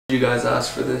You guys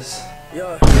asked for this.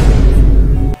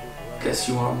 Guess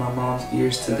you want my mom's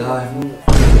ears to die.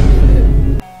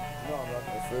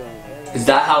 Is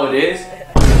that how it is?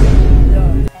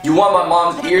 You want my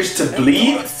mom's ears to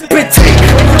bleed? The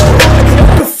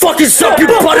fuck is up, you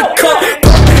buttercup?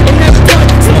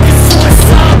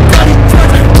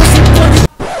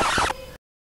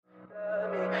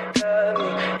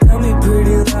 Tell me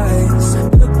pretty lies,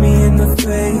 look me in the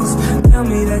face, tell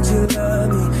me that you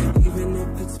love me, even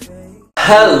if it's fake.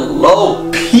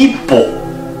 Hello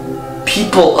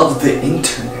people of the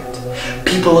internet,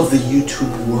 people of the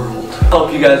YouTube world.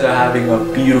 Hope you guys are having a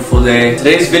beautiful day.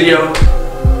 Today's video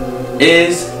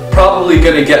is probably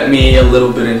gonna get me a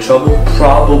little bit in trouble,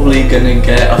 probably gonna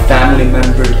get a family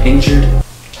member injured,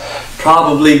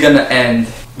 probably gonna end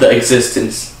the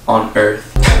existence on Earth.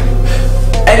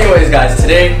 Anyways guys,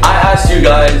 today I asked you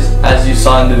guys, as you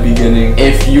saw in the beginning,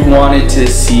 if you wanted to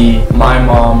see my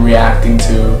mom reacting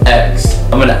to X.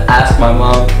 I'm gonna ask my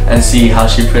mom and see how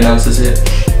she pronounces it.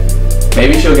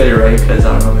 Maybe she'll get it right because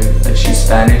I don't know, maybe like she's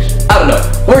Spanish. I don't know.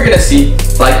 We're gonna see.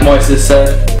 Like Moises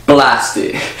said, blast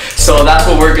it. So that's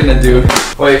what we're gonna do.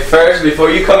 Wait, first, before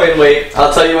you come in, wait.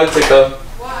 I'll tell you when to come.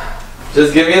 Why?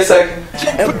 Just give me a second.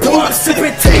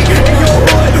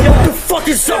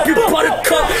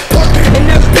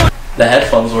 The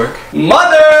headphones work.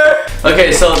 Mother!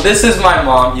 Okay, so this is my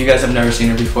mom. You guys have never seen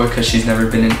her before because she's never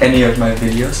been in any of my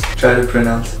videos. Try to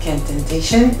pronounce.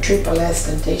 Xxxtentacion, triple S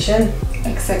temptation,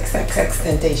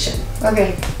 XXXXTentacion.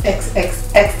 Okay,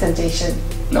 XXXTentacion.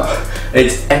 No,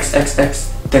 it's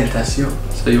XXXTentacion.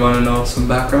 So you want to know some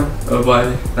background of why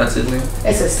that's his name?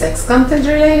 Is it sex content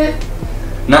related?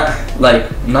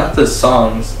 Not the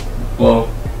songs. Well,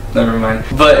 never mind.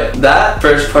 But that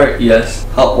first part, yes.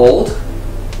 How old?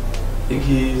 I think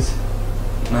he's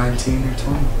 19 or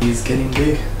 20. He's getting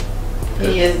big.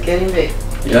 He is getting big.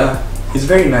 Yeah, he's a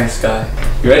very nice guy.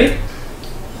 You ready?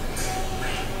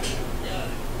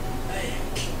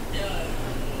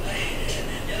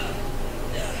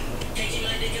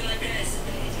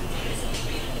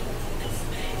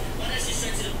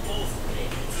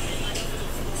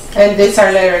 And these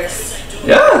are lyrics.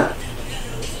 Yeah.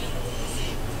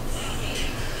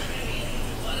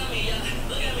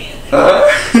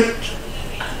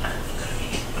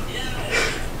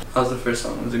 How's the first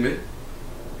song? Was it good?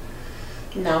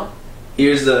 No.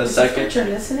 Here's the Is second. this what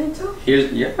you're listening to?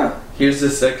 Here's the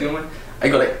second one. I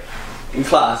go like in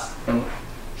class.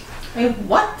 Wait,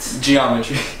 what?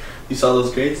 Geometry. You saw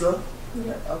those grades though?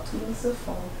 You're up to use the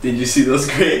phone. Did you see those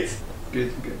grades?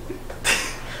 Good.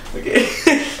 Okay.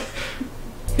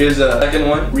 Here's the second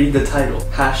one. Read the title.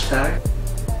 Hashtag.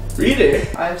 Read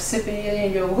it. I'm sipping it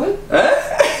in your wood. Huh?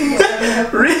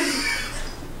 Read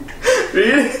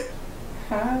it.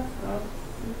 Have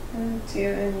a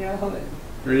tear in your hood.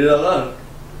 Read it out loud.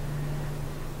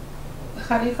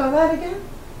 How do you call that again?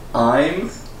 I'm.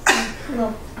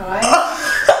 No, I.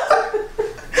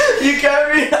 You can't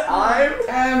read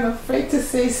I'm afraid to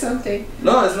say something.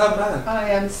 No, it's not bad. I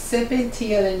am sipping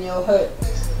tea in your hood.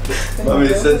 Mommy,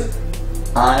 it says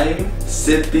I'm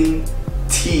sipping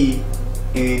tea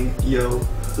in your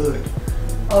hood.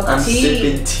 Oh, I'm tea.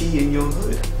 sipping tea in your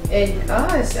hood.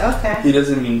 It's okay. He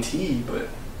doesn't mean tea, but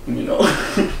you know.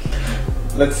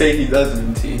 Let's say he does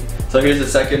mean tea. So here's the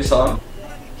second song.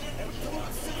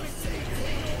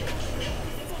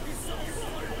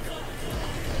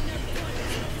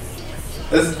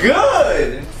 That's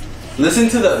good! Listen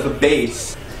to the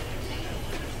bass.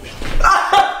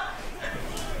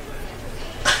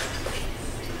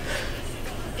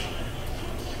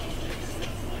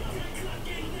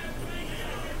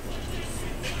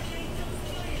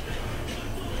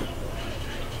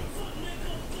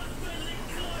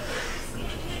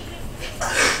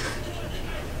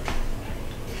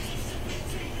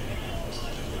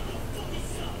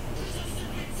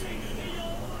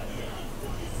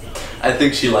 I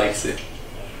think she likes it.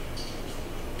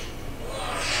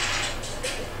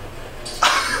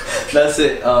 That's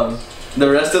it. The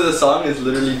rest of the song is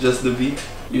literally just the beat.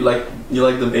 You like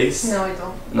the bass? No, I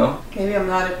don't. No? Maybe I'm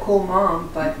not a cool mom,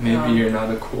 but Maybe you're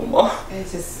not a cool mom.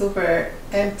 it's just super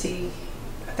empty.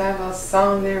 That was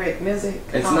song, lyric, music.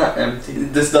 It's not empty.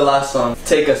 This is the last song.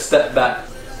 Take a step back.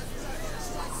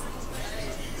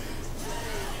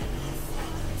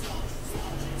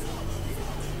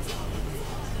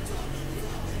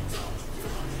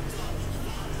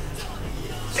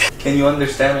 Can you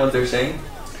understand what they're saying?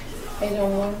 I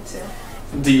don't want to.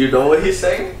 Do you know what he's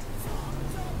saying?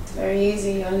 It's very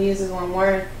easy. He only uses one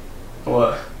word.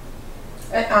 What?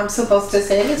 I'm supposed to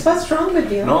say this. What's wrong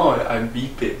with you? No, I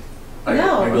beep it. I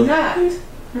No, go, not.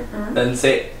 Then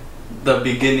say the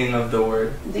beginning of the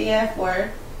word. The F word.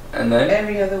 And then?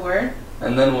 Every other word.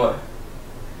 And then what?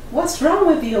 What's wrong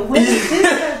with you? What is this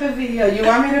type of video? You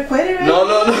want me to quit it?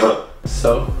 No.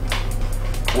 So,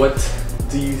 what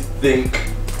do you think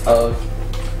of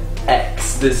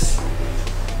X? This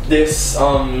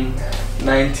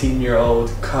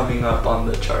 19-year-old coming up on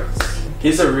the charts.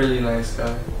 He's a really nice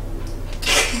guy.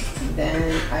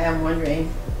 Then I am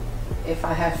wondering if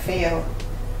I have failed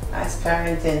as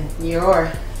parent in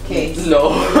your case.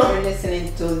 No. You're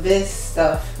listening to this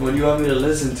stuff. What do you want me to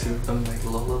listen to? Some like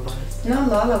lullabies? No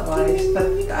lullabies, but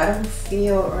I don't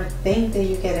feel or think that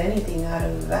you get anything out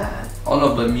of that. Oh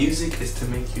no, but music is to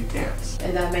make you dance.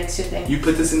 And that makes you think. You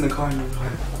put this in the car and you're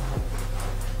like,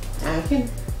 I can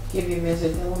give you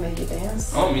music that will make you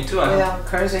dance. oh, me too. Without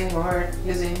cursing or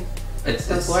using It's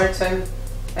words and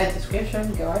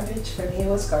description. Garbage. For me, it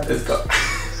was garbage. It's garbage.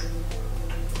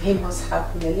 He must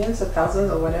have millions or thousands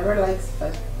or whatever likes,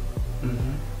 but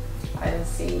I don't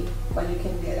see what you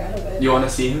can get out of it. You want to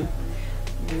see him?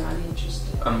 Not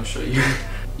interested. I'm gonna show you.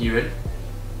 You ready?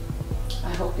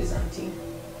 I hope he's 19.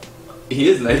 He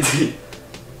is 19.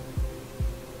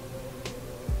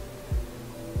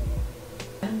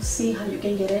 I don't see how you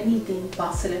can get anything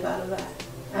positive out of that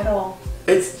at all.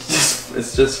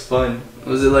 It's just fun.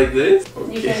 Was it like this?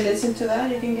 Okay. You can listen to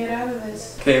that, you can get out of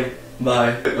this. Okay,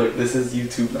 bye. Look, this is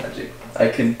YouTube magic. I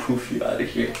can poof you out of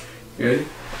here. You ready?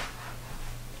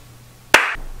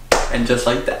 And just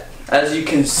like that. As you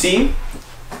can see,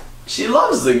 she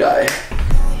loves the guy.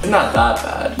 It's not that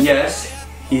bad. Yes,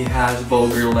 he has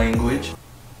vulgar language.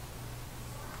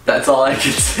 That's all I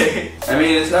can say. I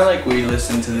mean, it's not like we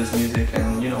listen to this music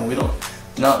and, you know, we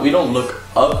don't look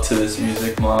up to this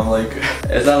music, Mom. Like,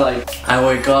 it's not like I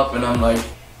wake up and I'm like,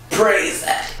 praise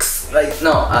X. Like,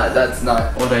 no, that's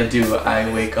not what I do.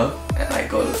 I wake up and I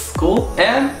go to school,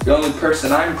 and the only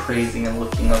person I'm praising and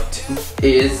looking up to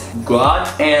is God,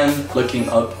 and looking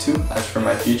up to, as for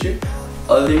my future,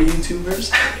 other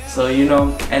YouTubers. So, you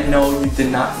know, and no, you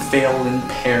did not fail in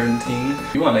parenting.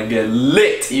 You want to get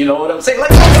lit, you know what I'm saying?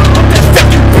 Like,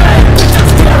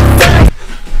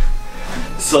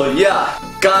 so yeah,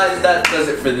 guys, that does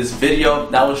it for this video.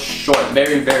 That was short,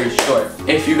 very, very short.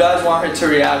 If you guys want her to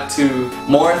react to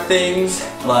more things,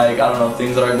 like, I don't know,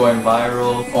 things that are going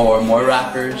viral, or more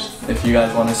rappers, if you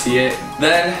guys want to see it,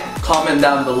 then comment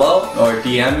down below, or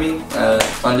DM me, _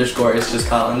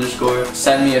 ItsJustKyle _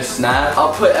 send me a snap.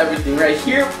 I'll put everything right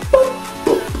here. Boop,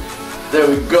 boop. There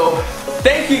we go.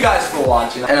 Thank you guys for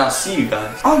watching, and I'll see you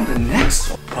guys on the next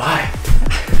one. Bye.